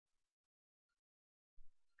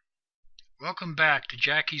Welcome back to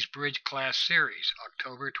Jackie's Bridge Class Series,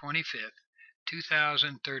 October 25th,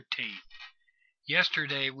 2013.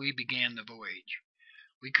 Yesterday we began the voyage.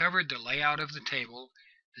 We covered the layout of the table,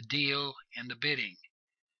 the deal, and the bidding.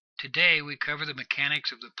 Today we cover the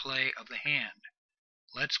mechanics of the play of the hand.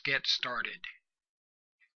 Let's get started.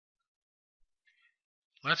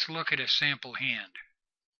 Let's look at a sample hand.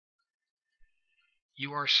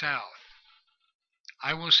 You are south.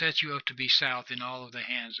 I will set you up to be south in all of the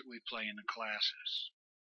hands that we play in the classes.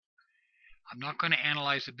 I'm not going to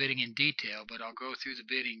analyze the bidding in detail, but I'll go through the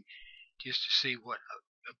bidding just to see what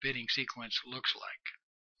a bidding sequence looks like.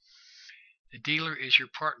 The dealer is your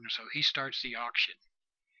partner, so he starts the auction.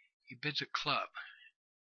 He bids a club.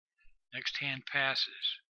 Next hand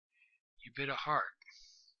passes. You bid a heart.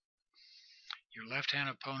 Your left-hand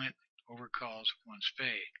opponent overcalls one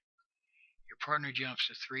spade. Your partner jumps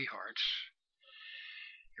to 3 hearts.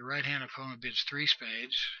 Your right-hand opponent bids 3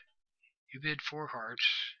 spades. You bid 4 hearts,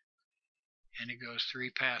 and it goes 3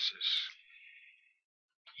 passes.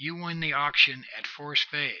 You win the auction at 4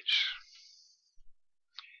 spades.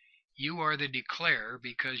 You are the declarer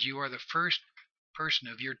because you are the first person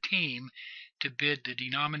of your team to bid the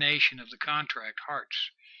denomination of the contract, hearts.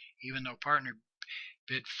 Even though partner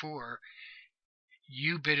bid 4,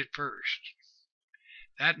 you bid it first.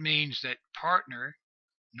 That means that partner,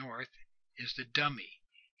 north, is the dummy.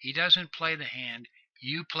 He doesn't play the hand,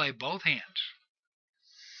 you play both hands.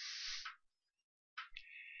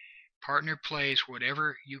 Partner plays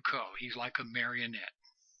whatever you call. He's like a marionette.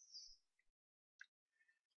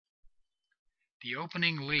 The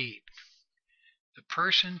opening lead. The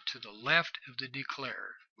person to the left of the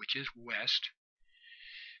declarer, which is west,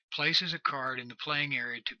 places a card in the playing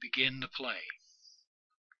area to begin the play.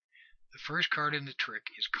 The first card in the trick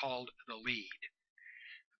is called the lead.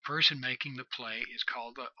 The person making the play is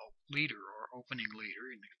called the leader or opening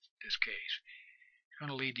leader in this case. He's going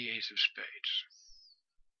to lead the ace of spades.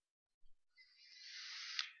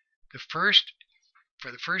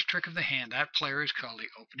 For the first trick of the hand, that player is called the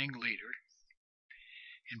opening leader.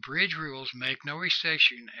 And bridge rules make no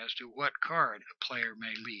restriction as to what card a player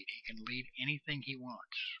may lead. He can lead anything he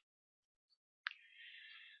wants.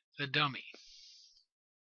 The dummy.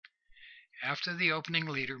 After the opening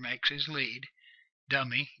leader makes his lead,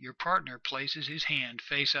 dummy, your partner places his hand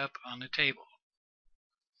face up on the table.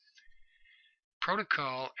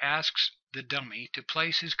 Protocol asks the dummy to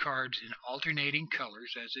place his cards in alternating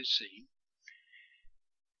colors as is seen,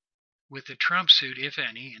 with the trump suit, if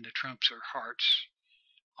any, and the trumps are hearts,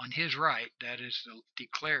 on his right, that is the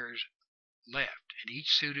declarer's left, and each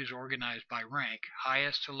suit is organized by rank,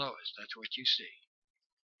 highest to lowest. That's what you see.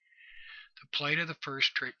 The play to the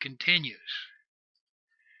first trick continues.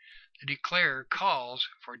 The declarer calls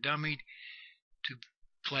for dummy to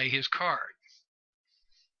play his card.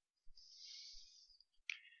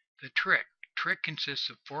 The trick. Trick consists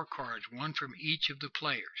of 4 cards, one from each of the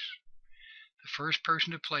players. The first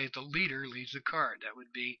person to play, the leader, leads the card. That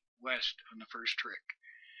would be west on the first trick.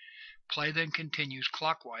 Play then continues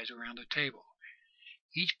clockwise around the table.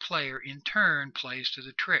 Each player in turn plays to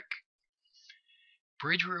the trick.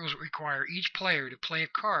 Bridge rules require each player to play a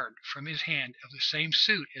card from his hand of the same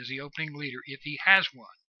suit as the opening leader if he has one.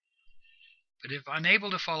 But if unable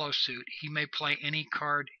to follow suit, he may play any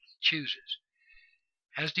card he chooses.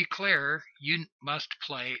 As declarer, you must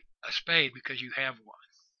play a spade because you have one.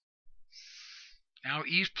 Now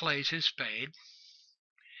each plays his spade,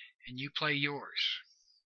 and you play yours.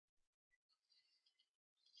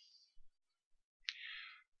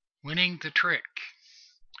 Winning the trick.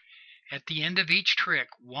 At the end of each trick,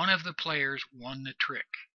 one of the players won the trick.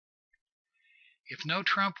 If no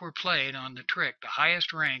trump were played on the trick, the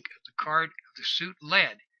highest rank of the card of the suit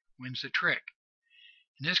led wins the trick.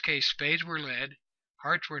 In this case, spades were led,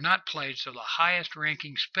 hearts were not played, so the highest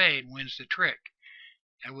ranking spade wins the trick.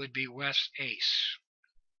 That would be west ace.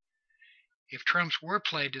 If trumps were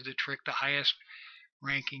played to the trick, the highest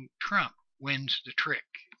ranking trump wins the trick.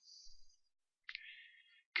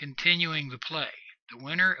 Continuing the play. The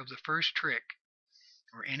winner of the first trick,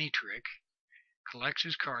 or any trick, collects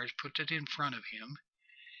his cards, puts it in front of him,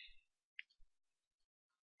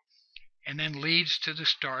 and then leads to the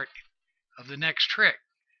start of the next trick.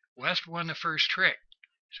 West won the first trick,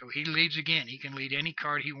 so he leads again. He can lead any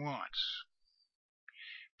card he wants.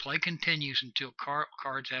 Play continues until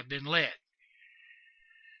cards have been led.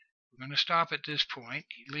 We're going to stop at this point.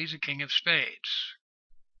 He leads the king of spades.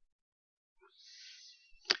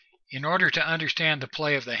 In order to understand the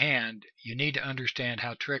play of the hand, you need to understand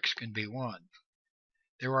how tricks can be won.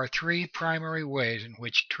 There are 3 primary ways in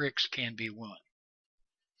which tricks can be won.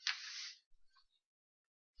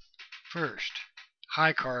 First,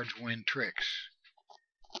 high cards win tricks.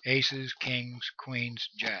 Aces, kings, queens,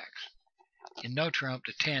 jacks. In no trump,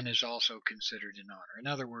 the 10 is also considered an honor. In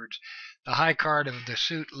other words, the high card of the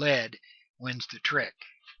suit led wins the trick.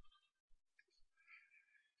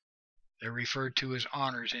 They're referred to as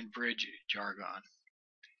honors in bridge jargon,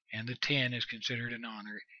 and the 10 is considered an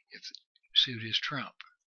honor if the suit is trump.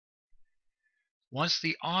 Once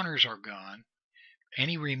the honors are gone,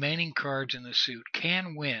 any remaining cards in the suit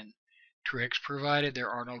can win tricks provided there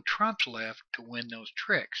are no trumps left to win those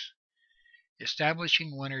tricks.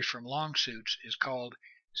 Establishing winners from long suits is called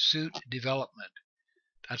suit development.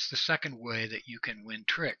 That's the second way that you can win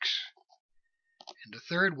tricks. And the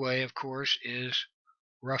third way, of course, is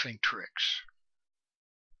roughing tricks.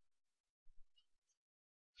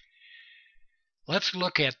 Let's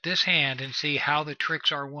look at this hand and see how the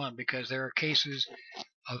tricks are won, because there are cases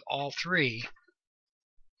of all three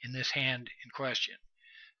in this hand in question.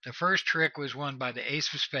 The first trick was won by the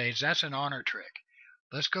ace of spades. That's an honor trick.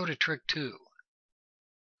 Let's go to trick 2.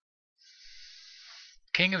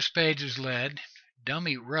 King of spades is led.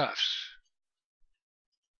 Dummy roughs.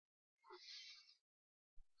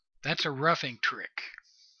 That's a roughing trick.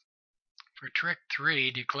 For trick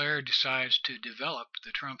 3, declarer decides to develop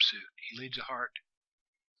the trump suit. He leads a heart.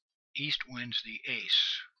 East wins the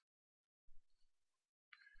ace.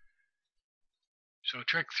 So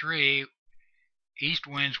trick 3, East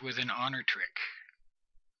wins with an honor trick.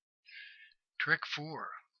 Trick 4,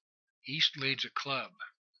 East leads a club,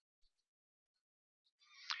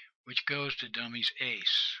 which goes to dummy's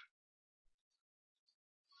ace.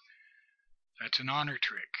 That's an honor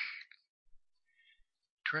trick.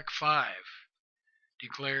 Trick 5,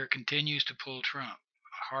 declarer continues to pull trump,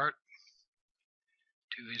 a heart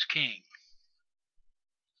to his king.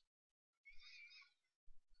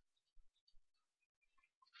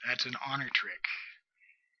 That's an honor trick.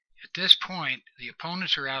 At this point, the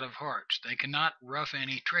opponents are out of hearts. They cannot rough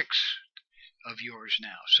any tricks of yours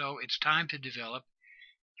now. So it's time to develop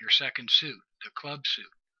your second suit, the club suit.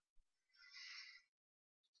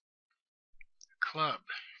 Club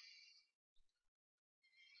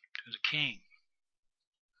to the king.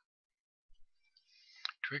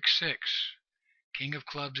 Trick 6. King of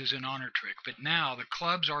clubs is an honor trick, but now the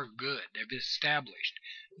clubs are good. They've established.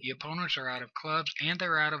 The opponents are out of clubs and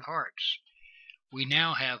they're out of hearts. We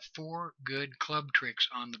now have 4 good club tricks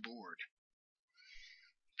on the board.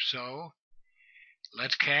 So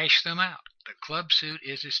let's cash them out. The club suit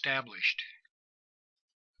is established.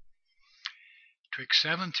 Trick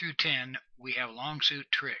 7 through 10, we have long suit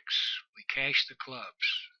tricks. We cash the clubs.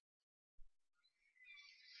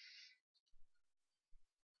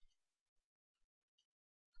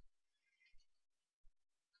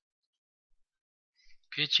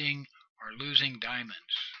 Pitching or losing diamonds.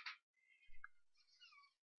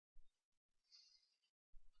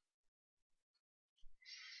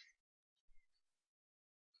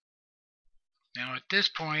 Now at this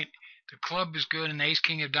point, the club is good and the ace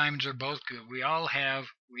king of diamonds are both good. We have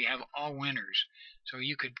all winners. So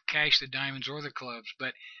you could cash the diamonds or the clubs,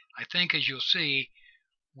 but I think as you'll see,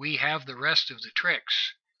 we have the rest of the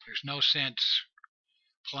tricks. There's no sense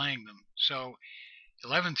playing them. So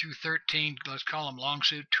 11 through 13, let's call them long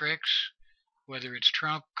suit tricks. Whether it's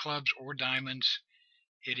trump, clubs, or diamonds,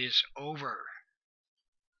 it is over.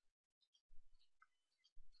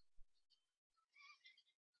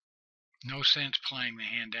 No sense playing the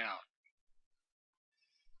hand out.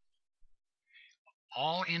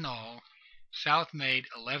 All in all, South made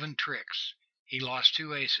 11 tricks. He lost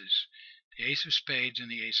 2 aces, the ace of spades and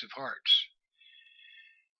the ace of hearts.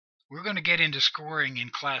 We're going to get into scoring in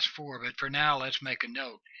class 4, but for now let's make a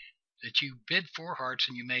note that you bid 4 hearts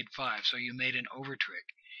and you made 5, so you made an over trick.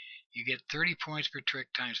 You get 30 points per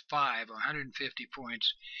trick times 5, or 150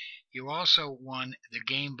 points. You also won the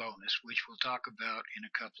game bonus, which we'll talk about in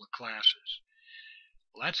a couple of classes.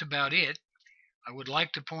 Well, that's about it. I would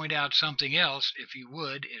like to point out something else, if you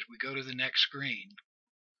would, as we go to the next screen.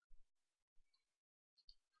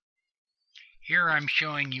 Here I'm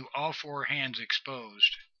showing you all 4 hands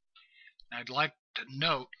exposed. I'd like to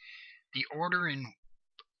note the order in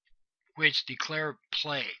which declarer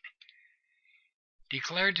played.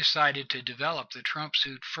 Declarer decided to develop the trump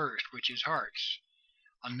suit first, which is hearts.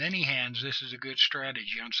 On many hands, this is a good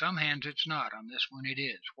strategy. On some hands, it's not. On this one, it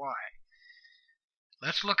is. Why?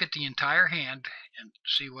 Let's look at the entire hand and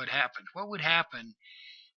see what happens. What would happen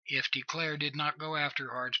if declarer did not go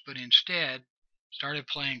after hearts, but instead started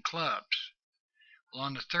playing clubs? Well,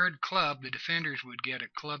 on the third club, the defenders would get a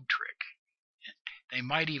club trick. They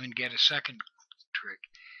might even get a second trick.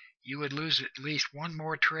 You would lose at least one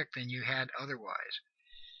more trick than you had otherwise.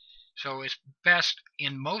 So it's best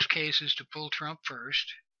in most cases to pull trump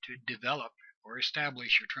first, to develop or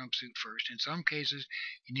establish your trump suit first. In some cases,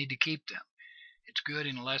 you need to keep them. It's good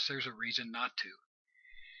unless there's a reason not to.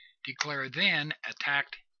 Declare then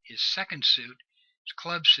attacked his second suit, his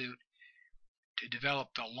club suit, to develop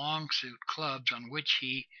the long suit clubs on which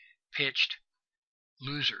he pitched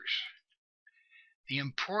losers. The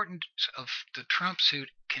importance of the trump suit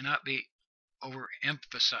cannot be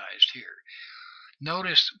overemphasized here.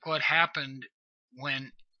 Notice what happened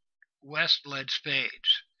when West led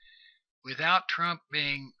spades. Without trump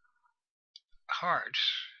being hearts,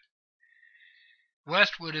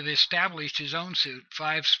 West would have established his own suit.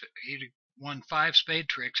 He'd won 5 spade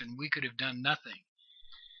tricks, and we could have done nothing.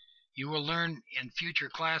 You will learn in future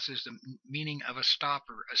classes the meaning of a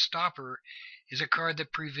stopper. A stopper is a card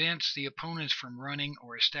that prevents the opponents from running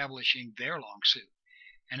or establishing their long suit,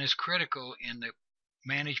 and is critical in the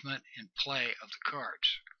management and play of the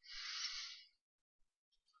cards.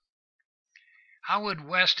 How would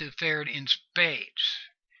West have fared in spades?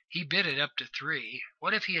 He bid it up to 3.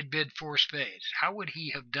 What if he had bid 4 spades? How would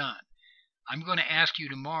he have done? I'm going to ask you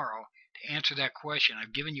tomorrow to answer that question.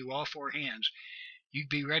 I've given you all 4 hands. You'd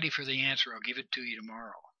be ready for the answer. I'll give it to you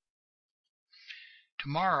tomorrow.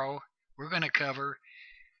 Tomorrow, we're going to cover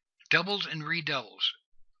doubles and redoubles,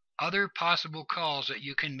 other possible calls that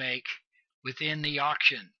you can make within the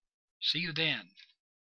auction. See you then.